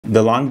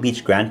The Long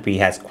Beach Grand Prix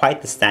has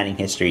quite the standing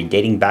history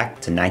dating back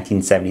to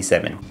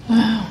 1977.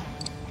 Wow,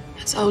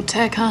 that's old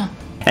tech, huh?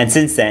 And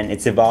since then,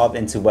 it's evolved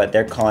into what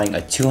they're calling a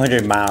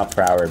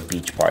 200-mile-per-hour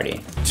beach party.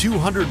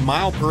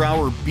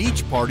 200-mile-per-hour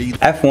beach party?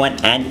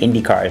 F1 and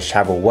Indy cars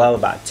travel well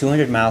about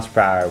 200 miles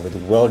per hour, with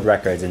world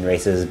records in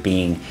races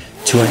being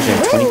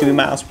 223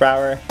 miles per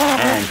hour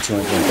and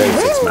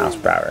 236 miles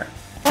per hour,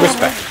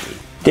 respectively.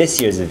 This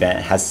year's event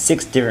has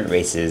 6 different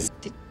races.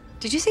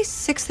 Did you say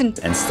 6 and...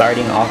 And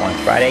starting off on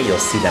Friday, you'll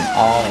see them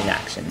all in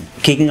action.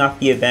 Kicking off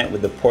the event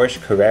with the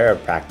Porsche Carrera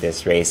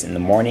practice race in the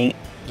morning.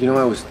 You know,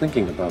 I was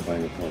thinking about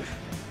buying a Porsche.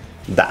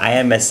 The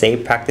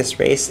IMSA practice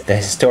race, the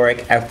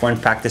historic F1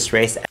 practice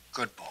race.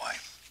 Good boy.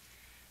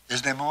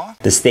 Is there more?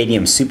 The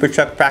Stadium Super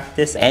Truck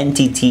practice,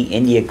 NTT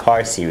India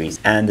Car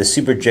Series, and the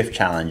Super Drift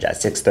Challenge at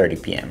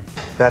 6:30 p.m.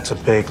 That's a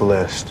big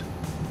list.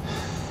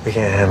 We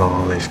can't handle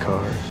all these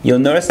cars. You'll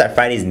notice that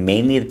Friday is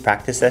mainly the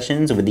practice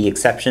sessions, with the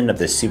exception of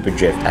the Super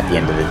Drift at the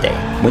end of the day.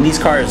 When these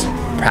cars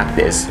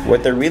practice,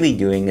 what they're really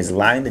doing is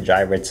allowing the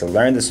driver to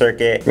learn the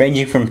circuit,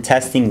 ranging from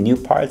testing new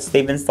parts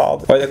they've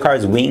installed, or the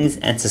car's wings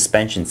and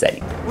suspension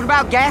setting. What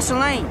about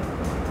gasoline?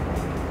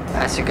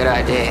 That's a good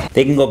idea.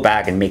 They can go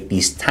back and make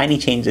these tiny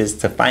changes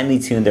to finely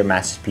tune their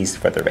masterpiece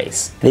for the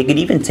race. They could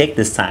even take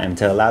this time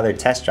to allow their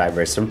test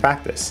drivers some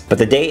practice. But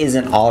the day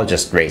isn't all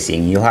just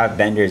racing, you'll have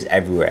vendors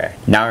everywhere.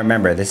 Now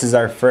remember, this is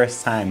our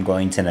first time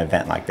going to an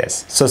event like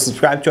this, so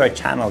subscribe to our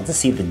channel to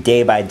see the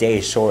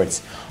day-by-day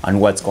shorts on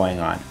what's going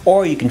on.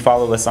 Or you can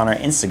follow us on our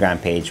Instagram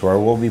page, where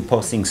we'll be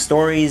posting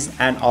stories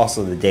and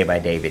also the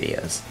day-by-day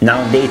videos.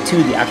 Now on day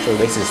 2, the actual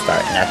races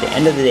start, and at the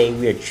end of the day,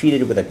 we are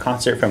treated with a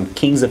concert from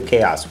Kings of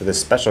Chaos with a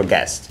special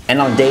guest.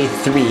 And on day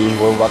 3,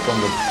 we're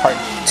welcomed with part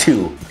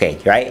 2. Okay,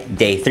 right?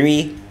 Day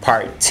 3,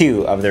 part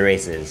 2 of the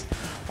races,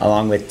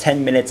 along with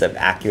 10 minutes of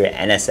Acura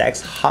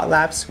NSX hot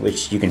laps,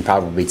 which you can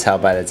probably tell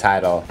by the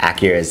title,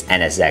 Acura's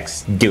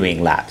NSX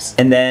doing laps.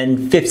 And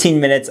then 15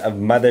 minutes of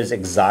Mother's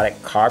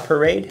Exotic Car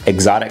Parade,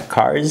 exotic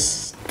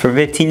cars for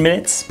 15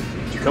 minutes.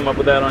 Did you come up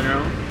with that on your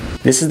own?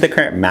 This is the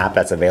current map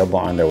that's available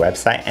on their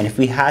website, and if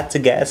we had to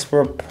guess,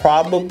 we're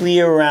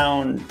probably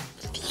around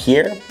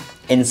here,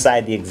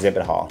 inside the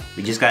exhibit hall.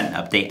 We just got an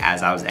update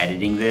as I was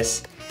editing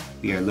this.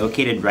 We are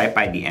located right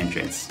by the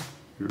entrance.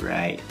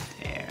 Right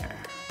there.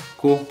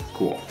 Cool,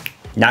 cool.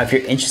 Now if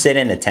you're interested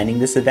in attending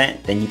this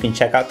event, then you can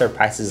check out their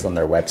prices on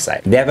their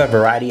website. They have a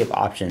variety of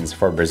options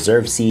for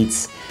reserved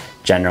seats,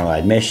 general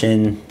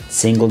admission,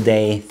 single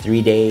day,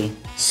 3-day,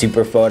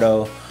 super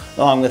photo,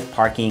 along with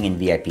parking and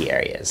VIP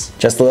areas.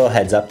 Just a little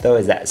heads up though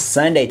is that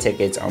Sunday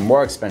tickets are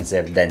more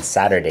expensive than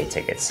Saturday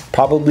tickets,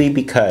 probably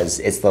because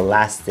it's the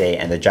last day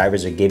and the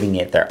drivers are giving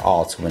it their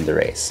all to win the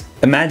race.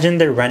 Imagine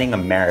they're running a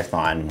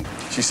marathon.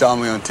 She saw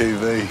me on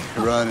TV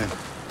running.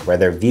 Where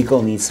their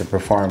vehicle needs to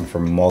perform for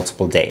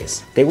multiple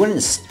days. They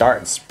wouldn't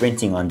start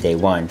sprinting on day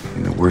 1.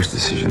 And the worst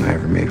decision I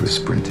ever made was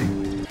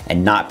sprinting.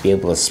 And not be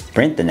able to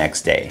sprint the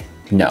next day.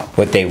 No,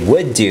 what they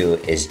would do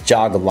is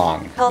jog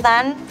along. Till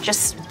then,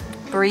 just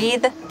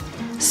breathe,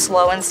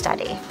 slow and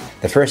steady.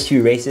 The first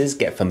few races,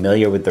 get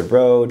familiar with the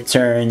road,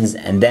 turns,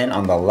 and then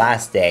on the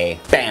last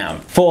day, bam,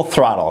 full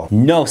throttle,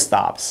 no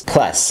stops.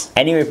 Plus,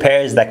 any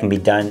repairs that can be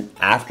done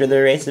after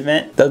the race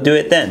event, they'll do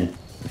it then.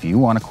 If you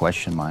want to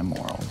question my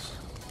morals,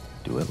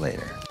 do it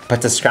later.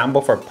 But to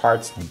scramble for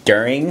parts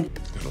during,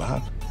 Good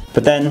luck.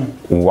 But then,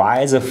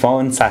 why is a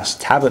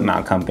phone/tablet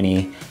mount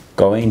company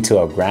going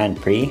to a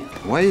Grand Prix?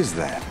 Why is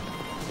that?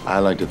 I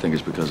like to think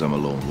it's because I'm a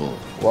lone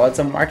wolf. Well, it's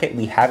a market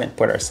we haven't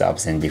put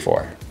ourselves in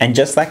before. And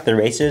just like the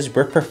racers,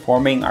 we're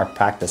performing our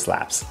practice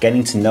laps,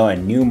 getting to know a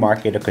new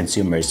market of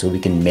consumers so we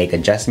can make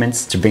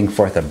adjustments to bring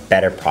forth a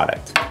better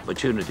product.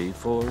 Opportunity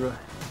for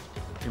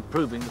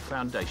improving the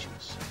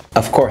foundations.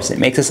 Of course, it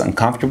makes us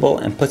uncomfortable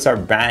and puts our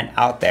brand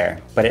out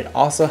there, but it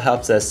also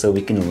helps us so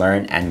we can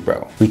learn and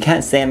grow. We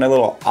can't stay in a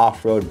little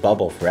off-road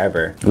bubble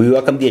forever. We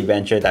welcome the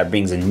adventure that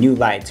brings a new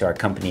light to our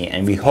company,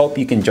 and we hope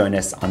you can join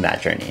us on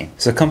that journey.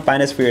 So come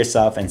find us for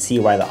yourself and see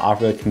why the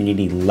off-road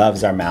community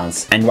loves our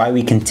mounts and why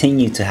we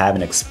continue to have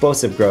an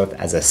explosive growth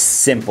as a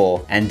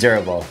simple and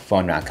durable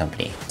phone mount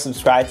company.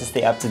 Subscribe to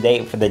stay up to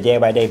date for the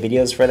day-by-day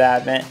videos for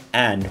that event,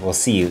 and we'll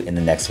see you in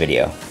the next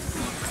video.